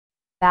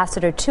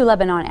Ambassador to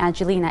Lebanon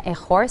Angelina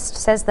Eichhorst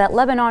says that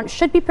Lebanon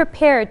should be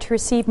prepared to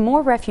receive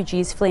more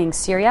refugees fleeing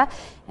Syria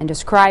and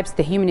describes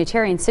the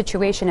humanitarian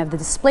situation of the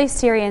displaced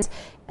Syrians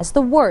as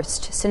the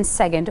worst since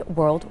Second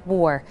World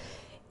War.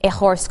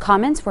 Eichhorst's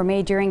comments were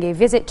made during a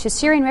visit to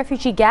Syrian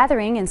refugee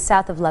gathering in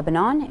south of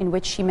Lebanon, in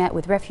which she met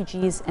with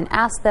refugees and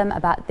asked them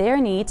about their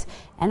needs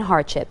and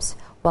hardships.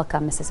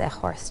 Welcome, Mrs.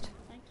 Eichhorst.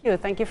 Thank you.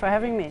 Thank you for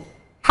having me.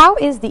 How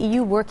is the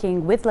EU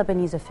working with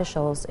Lebanese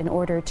officials in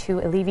order to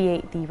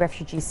alleviate the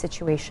refugee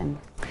situation?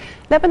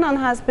 Lebanon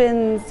has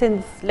been,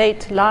 since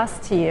late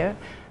last year,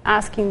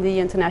 asking the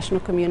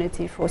international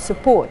community for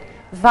support,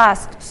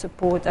 vast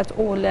support at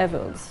all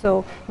levels.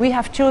 So we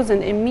have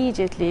chosen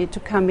immediately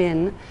to come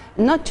in,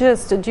 not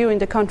just during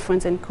the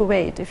conference in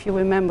Kuwait. If you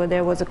remember,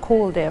 there was a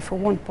call there for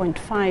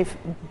 1.5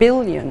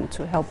 billion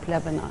to help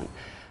Lebanon.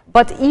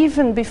 But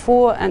even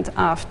before and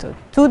after,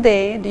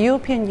 today the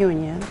European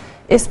Union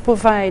is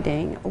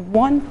providing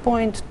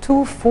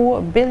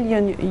 1.24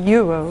 billion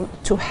euro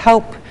to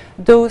help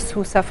those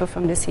who suffer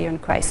from the Syrian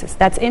crisis.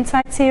 That's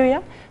inside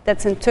Syria,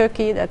 that's in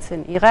Turkey, that's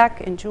in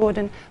Iraq, in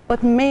Jordan,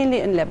 but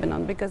mainly in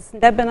Lebanon, because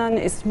Lebanon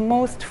is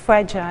most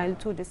fragile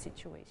to the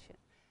situation.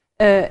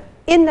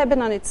 In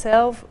Lebanon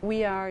itself,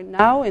 we are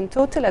now in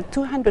total at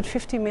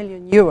 250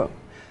 million euro,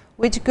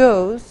 which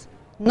goes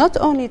not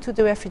only to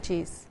the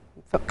refugees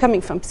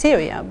coming from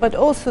Syria, but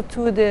also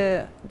to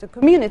the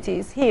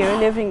communities here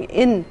living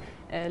in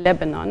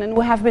Lebanon, and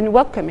we have been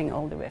welcoming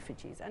all the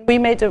refugees. And we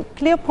made a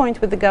clear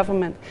point with the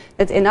government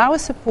that in our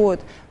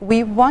support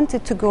we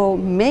wanted to go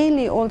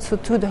mainly also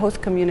to the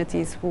host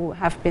communities who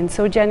have been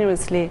so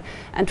generously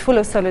and full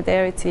of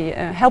solidarity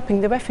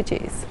helping the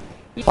refugees.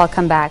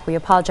 Welcome back. We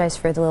apologize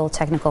for the little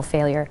technical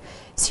failure.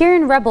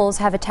 Syrian rebels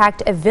have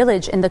attacked a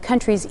village in the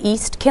country's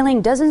east,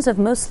 killing dozens of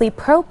mostly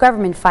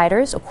pro-government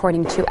fighters,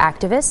 according to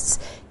activists.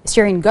 A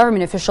Syrian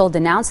government official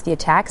denounced the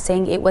attack,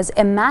 saying it was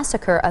a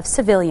massacre of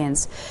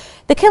civilians.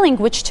 The killing,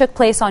 which took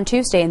place on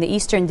Tuesday in the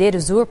eastern Deir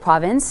ez-Zor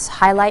province,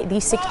 highlight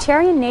the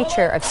sectarian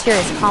nature of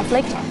Syria's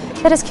conflict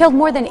that has killed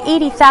more than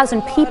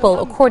 80,000 people,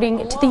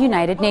 according to the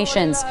United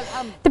Nations.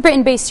 The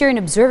Britain-based Syrian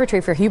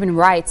Observatory for Human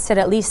Rights said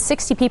at least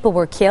 60 people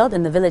were killed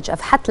in the village of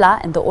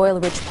Hatla in the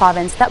oil-rich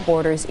province that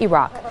borders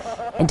Iraq.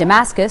 In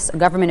Damascus, a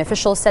government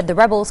official said the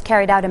rebels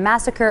carried out a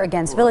massacre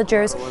against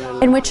villagers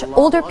in which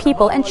older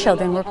people and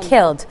children were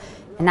killed.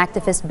 An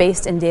activist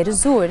based in Deir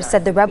ez-Zor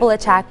said the rebel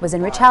attack was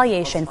in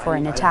retaliation for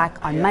an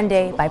attack on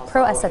Monday by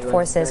pro-Assad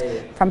forces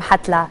from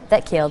Hatla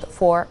that killed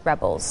 4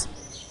 rebels.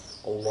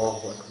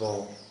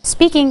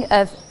 Speaking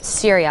of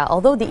Syria,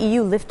 although the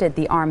EU lifted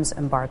the arms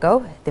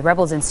embargo, the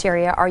rebels in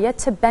Syria are yet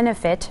to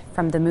benefit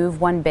from the move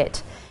one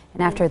bit.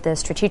 And after the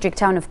strategic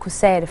town of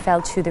Qusair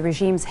fell to the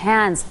regime's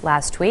hands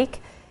last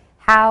week,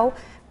 how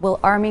will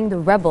arming the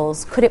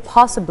rebels, could it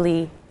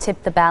possibly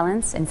tip the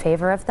balance in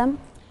favor of them?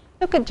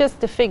 Look at just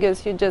the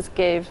figures you just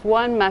gave,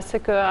 one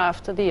massacre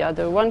after the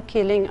other, one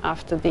killing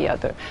after the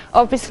other.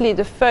 Obviously,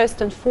 the first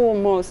and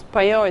foremost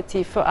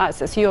priority for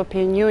us as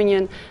European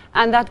Union,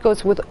 and that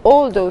goes with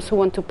all those who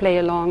want to play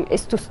along,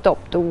 is to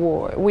stop the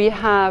war. We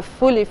have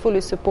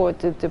fully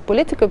supported the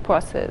political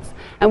process,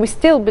 and we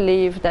still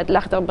believe that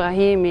Lakhdar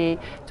Brahimi,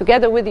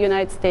 together with the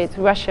United States,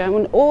 Russia,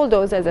 and all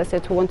those, as I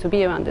said, who want to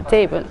be around the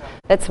table,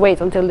 let's wait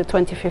until the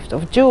 25th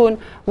of June,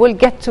 will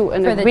get to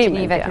an agreement. For the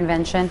Geneva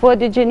Convention. For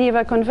the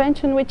Geneva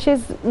Convention, which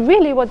is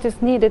really what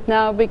is needed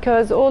now,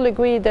 because all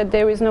agree that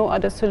there is no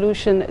other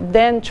solution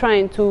than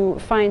trying to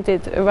find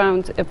it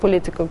around a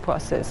political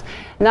process.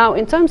 Now,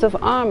 in terms of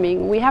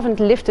arming, we haven't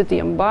lifted the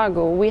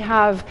embargo. We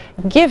have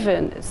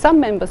given some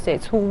member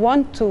states who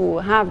want to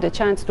have the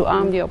chance to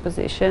arm the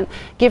opposition,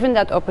 given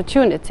that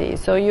opportunity.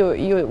 So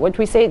what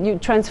we say, you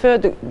transfer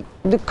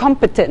the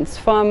competence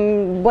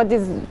from what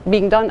is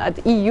being done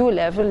at EU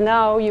level.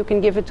 Now you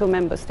can give it to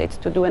member states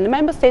to do. And the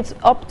member states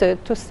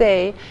opted to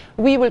say,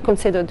 we will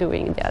consider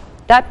doing that.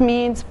 That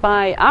means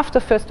by after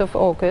 1st of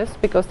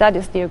August, because that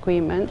is the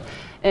agreement,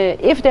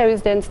 if there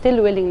is then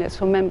still willingness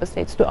for member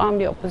states to arm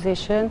the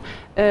opposition,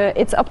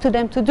 it's up to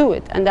them to do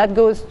it. And that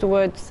goes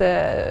towards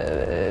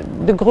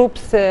the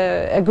groups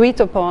agreed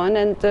upon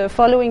and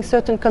following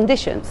certain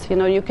conditions. You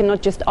know, you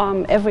cannot just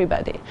arm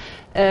everybody.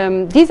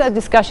 These are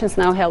discussions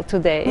now held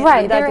today.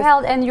 Right, they're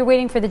held, and you're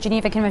waiting for the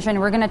Geneva Convention.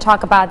 We're going to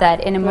talk about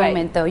that in a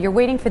moment, though. You're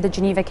waiting for the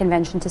Geneva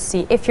Convention to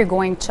see if you're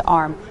going to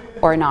arm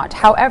or not.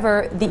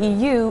 However, the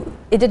EU,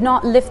 it did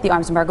not lift the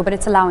arms embargo, but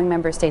it's allowing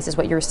member states, is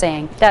what you're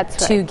saying,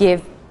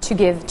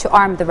 to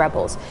arm the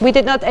rebels. We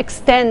did not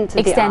extend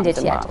it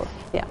yet.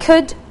 Yeah.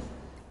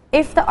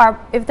 If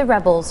the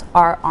rebels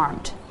are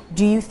armed,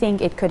 do you think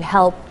it could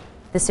help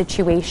the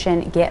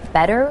situation get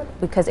better,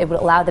 because it would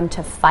allow them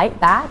to fight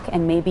back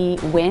and maybe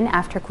win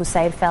after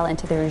Qusair fell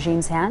into the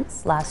regime's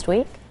hands last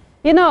week?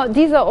 You know,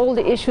 these are all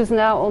the issues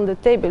now on the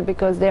table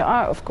because there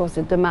are, of course,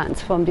 the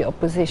demands from the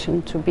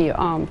opposition to be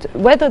armed.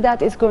 Whether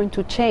that is going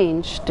to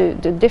change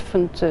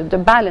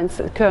the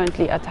balance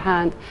currently at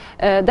hand,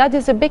 that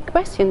is a big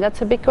question.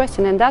 That's a big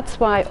question. And that's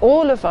why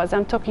all of us,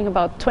 I'm talking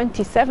about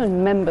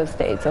 27 member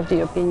states of the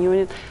European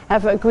Union,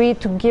 have agreed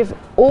to give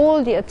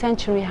all the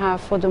attention we have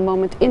for the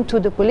moment into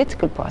the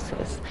political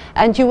process.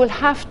 And you will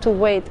have to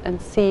wait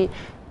and see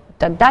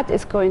that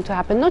is going to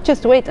happen. Not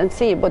just wait and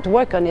see, but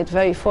work on it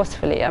very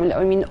forcefully.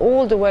 I mean,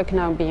 all the work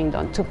now being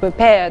done to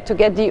prepare, to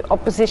get the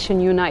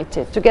opposition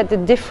united, to get the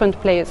different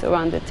players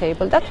around the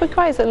table, that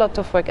requires a lot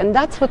of work, and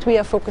that's what we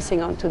are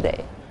focusing on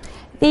today.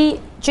 The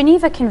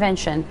Geneva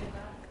Convention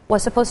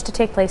was supposed to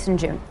take place in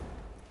June,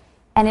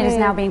 and it is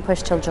now being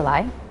pushed till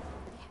July.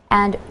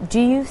 And do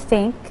you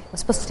think, it was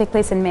supposed to take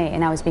place in May,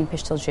 and now it's being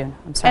pushed till June?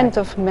 I'm sorry. End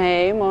of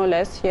May, more or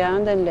less, yeah,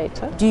 and then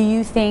later. Do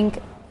you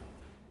think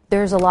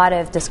there's a lot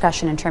of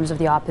discussion in terms of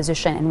the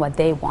opposition and what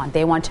they want?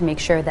 They want to make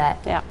sure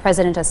that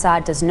President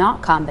Assad does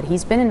not come, but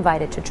he's been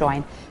invited to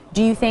join.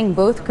 Do you think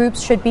both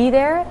groups should be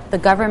there, the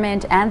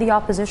government and the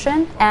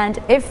opposition?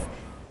 And if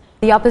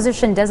the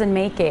opposition doesn't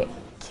make it,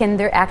 can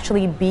there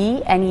actually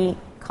be any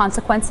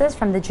consequences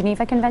from the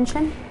Geneva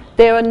Convention?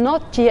 We're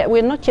not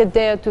yet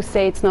there to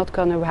say it's not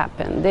going to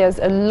happen. There's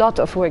a lot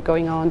of work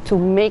going on to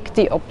make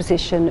the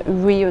opposition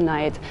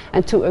reunite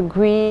and to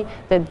agree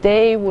that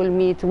they will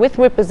meet with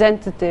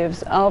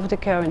representatives of the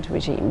current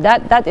regime.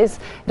 That is,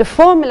 the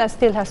formula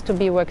still has to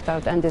be worked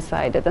out and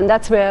decided, and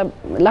that's where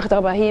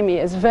Lakhdar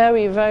Brahimi is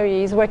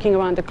he's working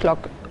around the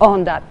clock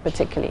on that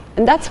particularly,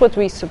 and that's what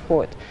we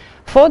support.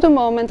 For the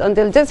moment,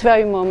 until this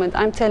very moment,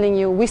 I'm telling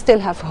you, we still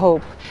have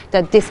hope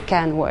that this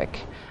can work.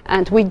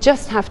 And we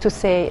just have to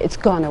say it's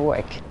going to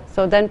work.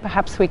 So then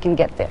perhaps we can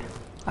get there.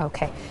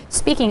 Okay.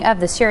 Speaking of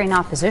the Syrian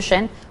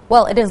opposition,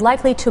 well, it is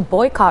likely to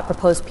boycott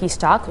proposed peace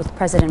talks with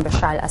President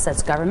Bashar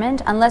al-Assad's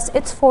government unless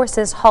its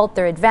forces halt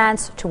their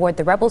advance toward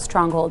the rebel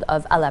stronghold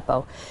of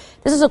Aleppo.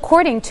 This is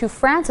according to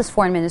France's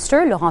Foreign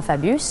Minister, Laurent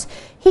Fabius.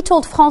 He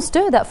told France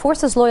 2 that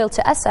forces loyal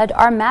to Assad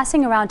are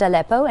massing around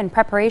Aleppo in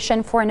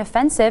preparation for an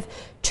offensive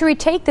to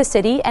retake the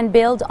city and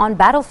build on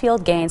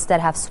battlefield gains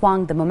that have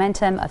swung the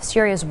momentum of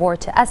Syria's war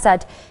to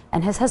Assad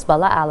and his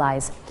Hezbollah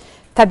allies.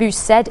 Fabius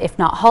said if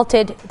not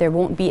halted, there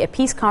won't be a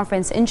peace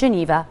conference in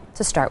Geneva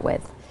to start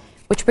with.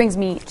 Which brings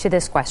me to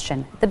this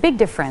question. The big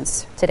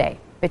difference today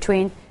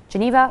between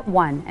Geneva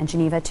 1 and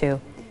Geneva 2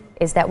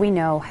 is that we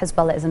know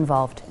Hezbollah is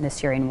involved in the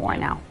Syrian war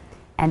now.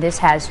 And this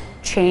has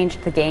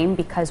changed the game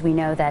because we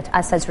know that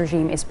Assad's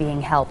regime is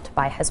being helped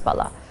by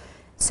Hezbollah.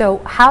 So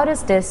how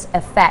does this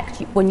affect,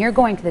 when you're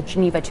going to the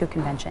Geneva II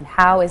Convention,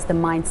 how is the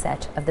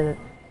mindset of the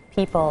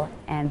people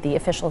and the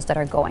officials that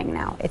are going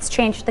now? It's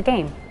changed the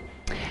game.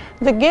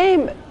 The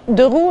game,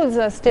 the rules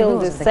are still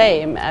the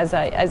same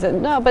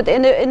but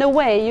in a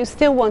way you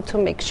still want to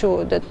make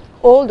sure that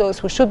all those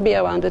who should be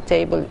around the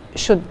table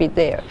should be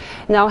there.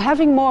 Now,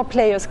 having more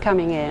players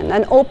coming in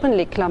and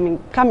openly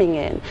coming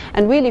in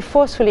and really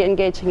forcefully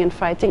engaging in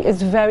fighting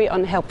is very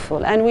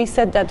unhelpful. And we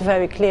said that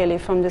very clearly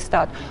from the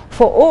start.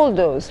 For all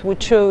those who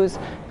choose,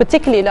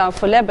 particularly now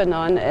for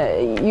Lebanon,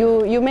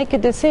 you make a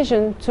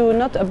decision to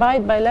not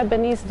abide by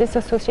Lebanese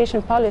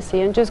disassociation policy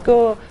and just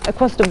go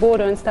across the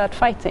border and start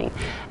fighting.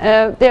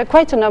 There are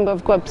quite a number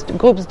of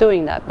groups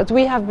doing that, but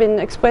we have been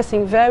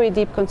expressing very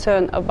deep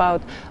concern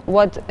about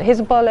what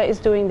Hezbollah is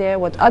doing there,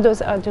 what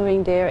others are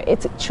doing there.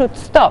 It should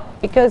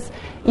stop, because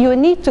you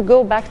need to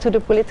go back to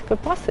the political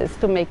process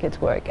to make it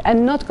work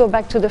and not go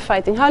back to the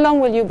fighting. How long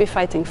will you be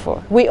fighting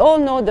for? We all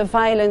know the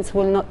violence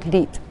will not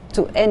lead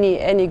to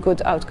any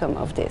good outcome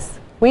of this.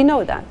 We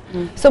know that.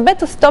 So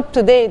better stop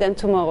today than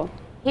tomorrow.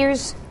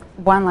 Here's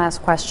one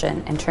last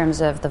question in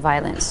terms of the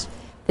violence.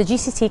 The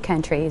GCC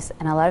countries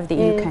and a lot of the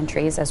EU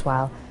countries as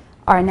well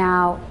are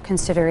now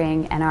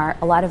considering, and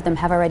a lot of them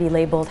have already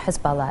labeled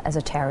Hezbollah as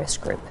a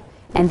terrorist group.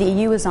 And the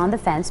EU is on the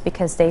fence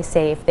because they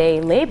say if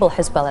they label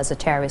Hezbollah as a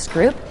terrorist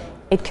group,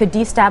 it could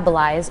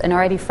destabilize an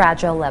already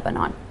fragile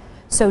Lebanon.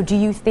 So do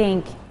you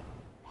think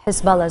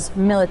Hezbollah's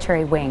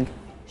military wing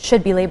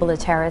should be labeled a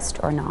terrorist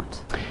or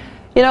not?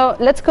 You know,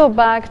 let's go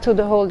back to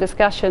the whole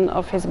discussion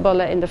of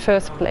Hezbollah in the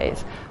first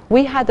place.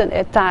 We had an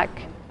attack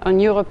on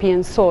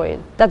European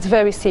soil. That's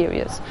very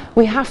serious.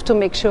 We have to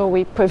make sure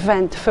we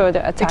prevent further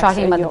attacks. You're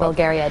talking about Europe. the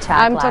Bulgaria attack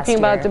I'm talking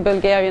about the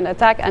Bulgarian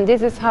attack, and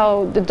this is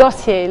how the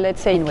dossier,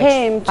 let's say,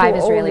 came to 5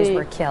 Israelis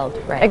were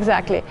killed, right?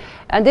 Exactly.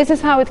 And this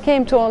is how it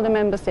came to all the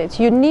member states.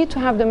 You need to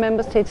have the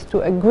member states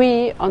to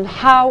agree on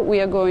how we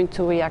are going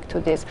to react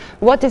to this.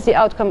 What is the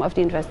outcome of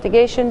the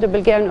investigation? The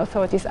Bulgarian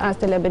authorities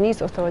asked the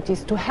Lebanese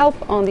authorities to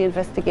help on the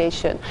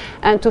investigation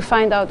and to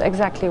find out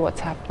exactly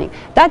what's happening.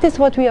 That is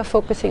what we are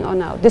focusing on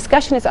now.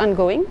 Discussion is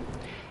ongoing.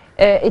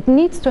 It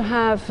needs to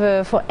have,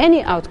 for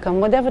any outcome,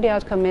 whatever the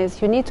outcome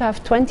is, you need to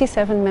have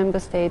 27 member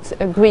states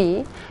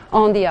agree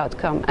on the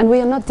outcome. And we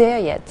are not there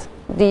yet.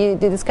 The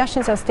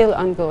discussions are still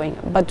ongoing,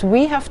 but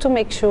we have to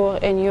make sure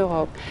in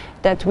Europe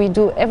that we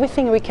do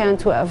everything we can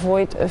to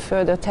avoid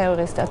further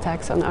terrorist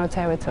attacks on our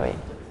territory.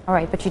 All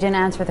right, but you didn't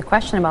answer the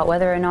question about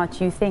whether or not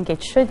you think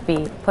it should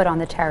be put on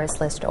the terrorist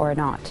list or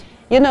not.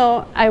 you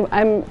know,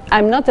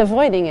 I'm not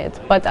avoiding it,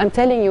 but I'm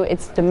telling you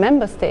it's the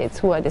member states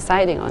who are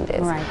deciding on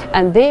this. Right.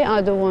 And they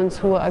are the ones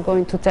who are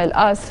going to tell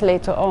us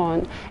later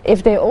on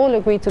if they all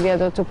agree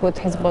together to put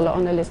Hezbollah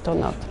on a list or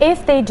not.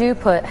 If they do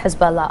put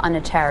Hezbollah on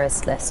a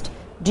terrorist list,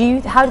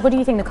 what do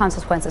you think the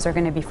consequences are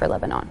going to be for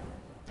Lebanon?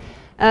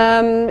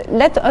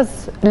 Let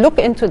us look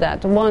into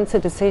that once a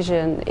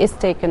decision is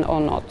taken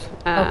or not.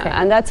 Okay.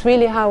 And that's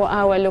really how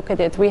I look at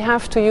it. We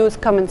have to use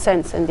common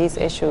sense in these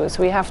issues.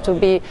 We have to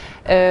be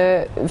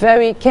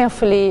very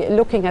carefully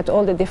looking at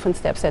all the different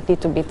steps that need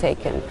to be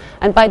taken.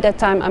 And by that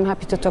time, I'm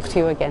happy to talk to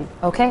you again.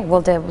 Okay,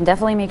 we'll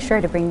definitely make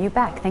sure to bring you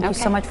back. Thank you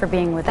so much for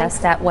being with us.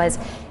 That was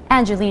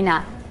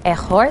Angelina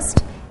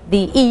Eichhorst,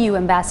 the EU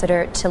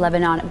ambassador to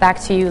Lebanon. Back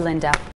to you, Linda.